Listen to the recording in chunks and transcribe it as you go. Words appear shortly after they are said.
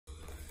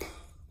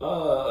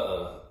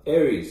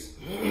Aries.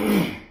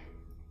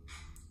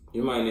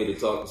 You might need to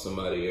talk to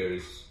somebody,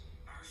 Aries.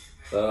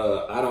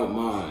 I Don't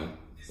Mind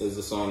is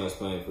the song that's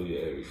playing for you,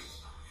 Aries.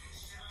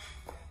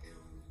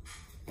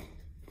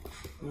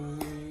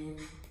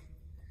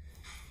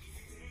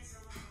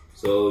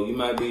 So you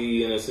might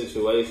be in a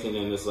situation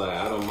and it's like,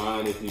 I don't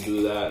mind if you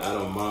do that. I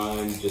don't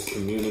mind. Just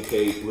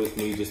communicate with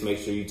me. Just make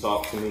sure you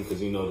talk to me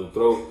because you know the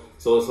throat.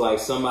 So it's like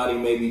somebody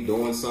may be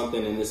doing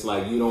something and it's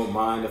like, you don't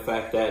mind the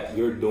fact that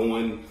you're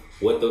doing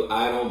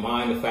I don't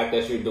mind the fact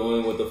that you're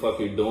doing what the fuck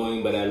you're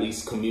doing, but at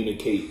least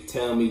communicate.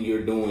 Tell me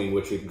you're doing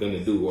what you're gonna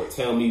do, or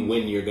tell me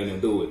when you're gonna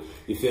do it.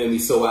 You feel me?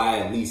 So I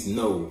at least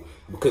know,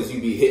 because you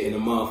be hitting a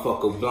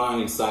motherfucker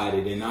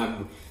blindsided, and I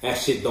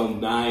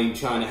ain't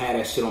trying to have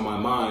that shit on my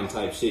mind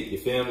type shit. You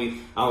feel me?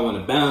 I want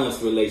a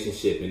balanced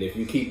relationship, and if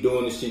you keep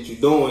doing the shit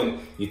you're doing,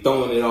 you're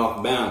throwing it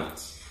off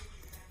balance.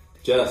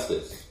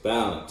 Justice,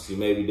 balance. You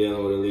may be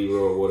dealing with a Libra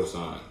or water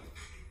sign.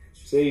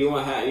 See,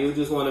 you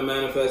just want to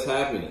manifest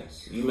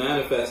happiness. You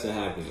manifesting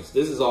happiness.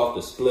 This is off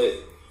the split,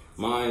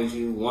 mind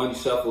you. One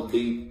shuffle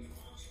deep,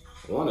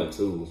 one or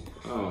two.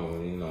 I don't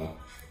really know.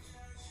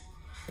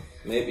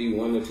 Maybe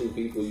one or two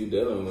people you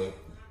dealing with.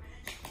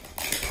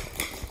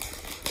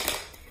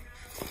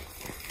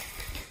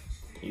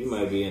 You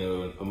might be in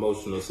an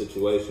emotional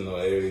situation, or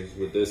Aries,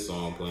 with this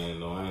song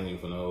playing. Though I ain't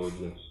even gonna hold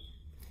you.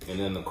 And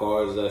then the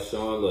cards that's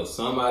showing, look,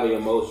 somebody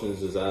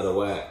emotions is out of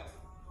whack.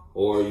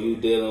 Or you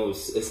dealing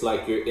with, it's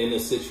like you're in a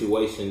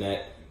situation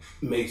that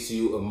makes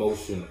you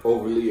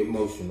overly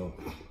emotional.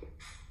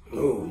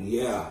 Oh,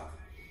 yeah.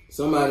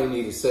 Somebody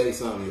need to say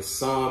something to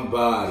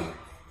somebody.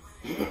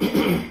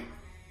 I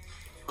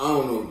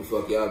don't know what the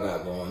fuck y'all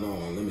got going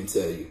on, let me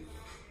tell you.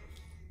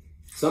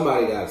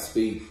 Somebody got to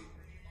speak.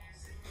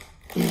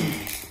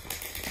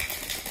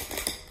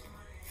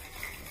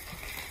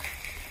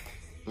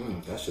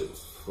 That shit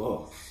was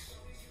false.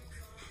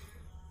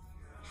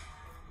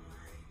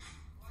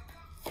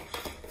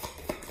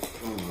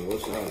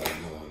 What y'all got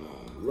going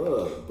on?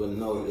 Look, but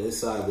no,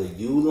 it's either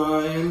you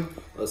lying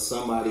or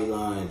somebody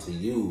lying to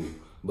you.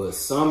 But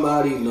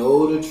somebody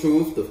know the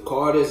truth. The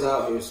card is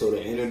out here, so the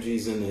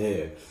energy's in the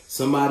air.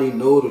 Somebody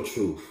know the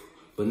truth,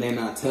 but they're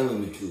not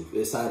telling the truth.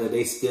 It's either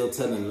they still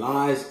telling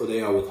lies or they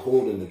are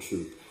withholding the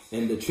truth.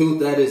 And the truth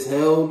that is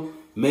held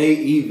may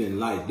even,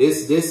 like,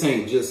 this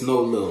ain't just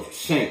no little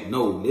shank.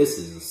 No, this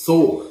is a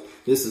sword.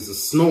 This is a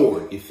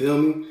snord. You feel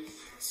me?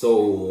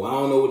 So I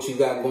don't know what you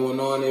got going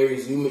on,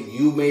 Aries.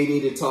 You may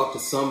need to talk to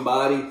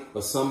somebody,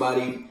 or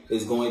somebody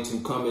is going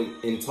to come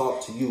and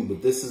talk to you.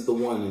 But this is the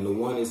one, and the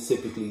one is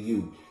typically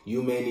you.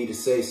 You may need to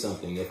say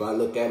something. If I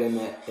look at it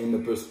in the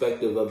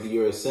perspective of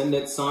your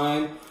ascendant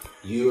sign,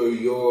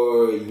 you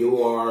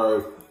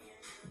are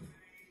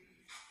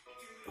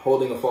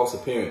holding a false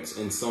appearance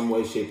in some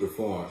way, shape, or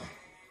form,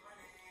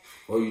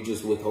 or you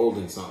just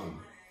withholding something.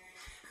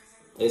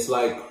 It's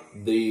like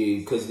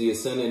because the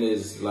ascendant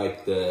is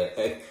like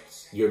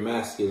your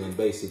masculine,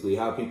 basically,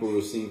 how people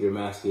receive your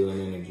masculine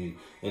energy.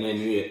 And then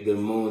the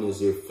moon is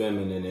your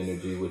feminine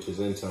energy, which is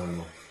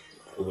internal.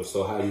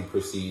 So how you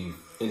perceive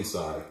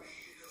inside.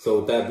 So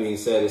with that being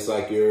said, it's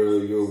like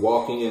you're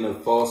walking in a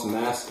false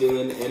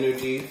masculine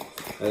energy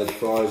as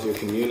far as your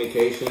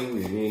communication,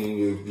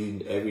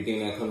 meaning everything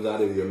that comes out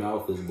of your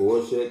mouth is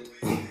bullshit.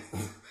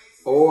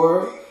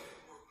 Or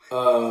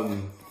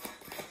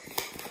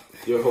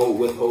you're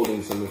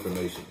withholding some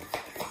information.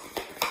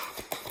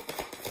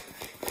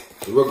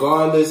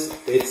 Regardless,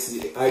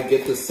 I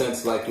get the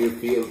sense like you're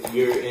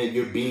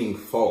being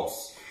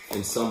false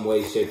in some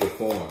way, shape, or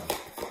form.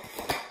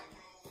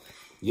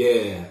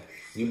 Yeah,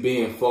 you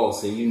being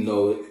false, and you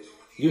know it.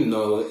 You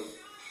know it.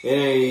 It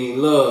ain't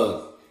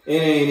look.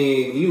 It ain't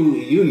even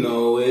you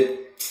know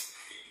it.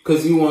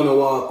 Cause you want to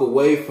walk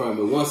away from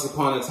it. Once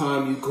upon a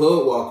time, you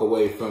could walk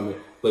away from it,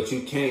 but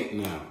you can't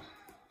now.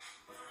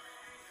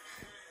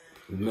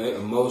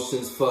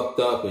 Emotions fucked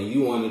up, and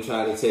you want to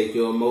try to take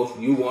your emotion.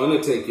 You want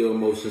to take your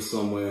emotions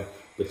somewhere,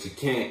 but you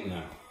can't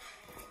now.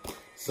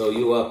 So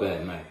you up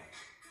at night,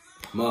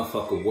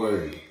 motherfucker,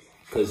 worried,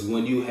 because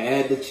when you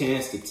had the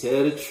chance to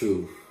tell the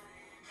truth,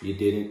 you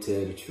didn't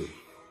tell the truth.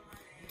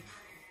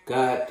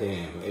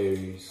 Goddamn,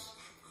 Aries.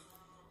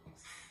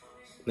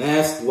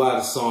 That's why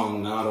the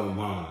song "I Don't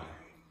Mind."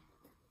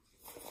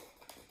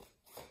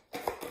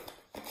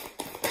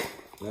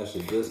 That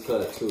should just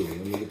cut too.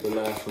 Let me get the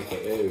last one for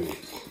Aries.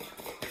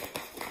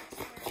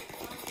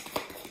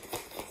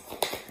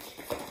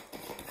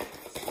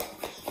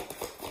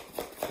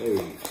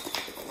 Aries.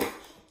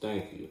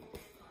 Thank you.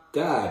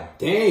 God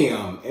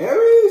damn,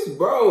 Aries,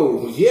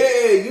 bro.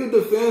 Yeah, you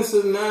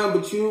defensive now,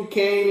 but you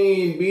can't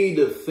even be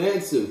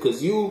defensive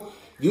because you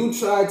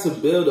tried to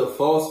build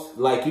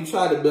you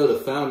tried to build a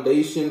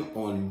foundation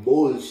on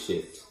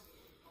bullshit.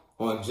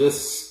 On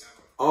just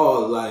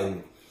all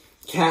like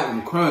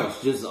Captain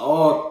Crunch,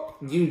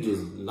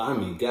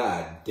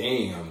 god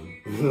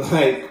damn.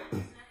 Like,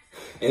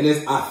 and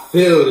I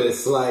feel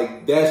this,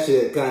 like, that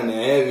shit kind of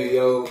heavy,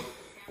 yo.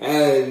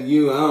 And I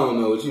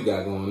don't know what you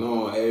got going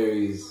on,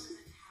 Aries.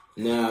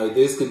 Now,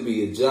 this could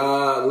be a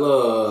job.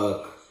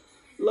 Look.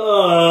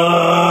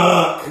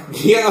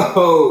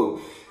 Yo,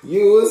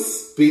 you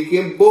was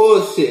speaking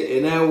bullshit.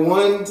 And at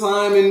one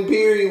time in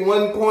period,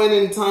 one point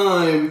in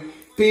time,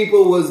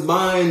 people was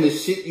buying the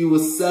shit you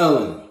was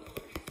selling.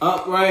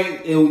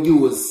 Upright, and you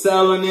was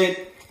selling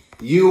it.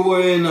 You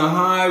were in a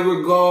high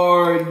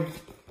regard.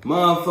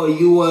 Motherfucker,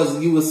 you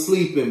was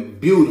sleeping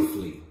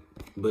beautifully.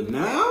 But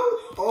now,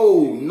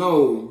 oh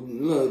no,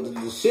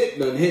 the shit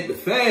done hit the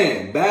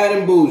fan. Bad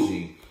and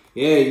bougie.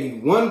 Yeah,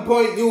 one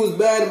point you was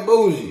bad and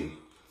bougie.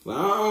 But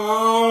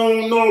I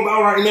don't know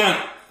about right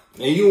now.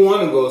 And you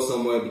want to go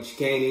somewhere, but you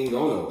can't even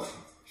go nowhere.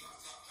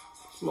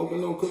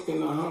 Smoking, no cooking,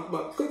 no hot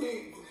pot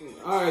cooking.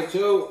 All right,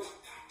 yo.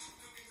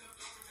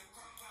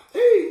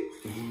 Hey.